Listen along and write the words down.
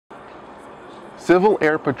Civil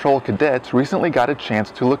Air Patrol cadets recently got a chance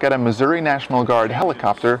to look at a Missouri National Guard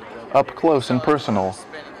helicopter up close and personal.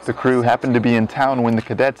 The crew happened to be in town when the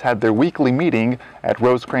cadets had their weekly meeting at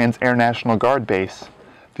Rosecrans Air National Guard Base.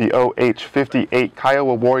 The OH-58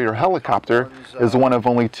 Kiowa Warrior helicopter is one of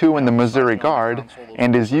only two in the Missouri Guard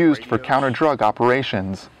and is used for counter-drug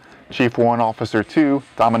operations. Chief Warrant Officer 2,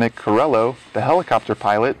 Dominic Corello, the helicopter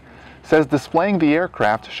pilot, says displaying the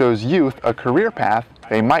aircraft shows youth a career path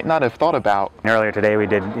they might not have thought about. Earlier today we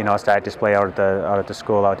did, a static display out at the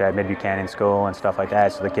school, out there at Mid-Buchanan School and stuff like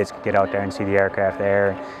that, so the kids could get out there and see the aircraft there.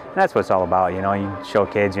 And that's what it's all about, you show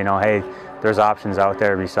kids, hey, there's options out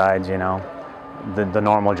there besides, the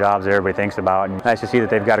normal jobs that everybody thinks about. And nice to see that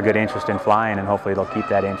they've got a good interest in flying, and hopefully they'll keep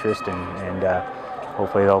that interest and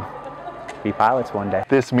hopefully they'll be pilots one day.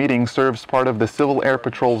 This meeting serves part of the Civil Air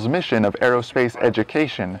Patrol's mission of aerospace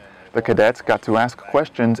education. The cadets got to ask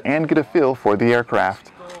questions and get a feel for the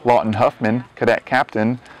aircraft. Lawton Huffman, cadet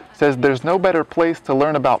captain, says there's no better place to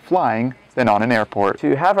learn about flying than on an airport.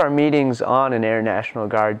 To have our meetings on an Air National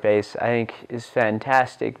Guard base, I think, is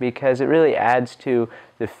fantastic because it really adds to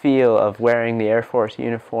the feel of wearing the Air Force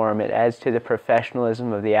uniform. It adds to the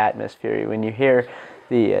professionalism of the atmosphere. When you hear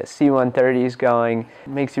the C-130s going, it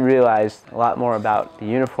makes you realize a lot more about the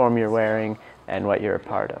uniform you're wearing and what you're a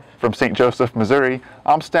part of. From St. Joseph, Missouri,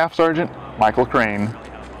 I'm Staff Sergeant Michael Crane.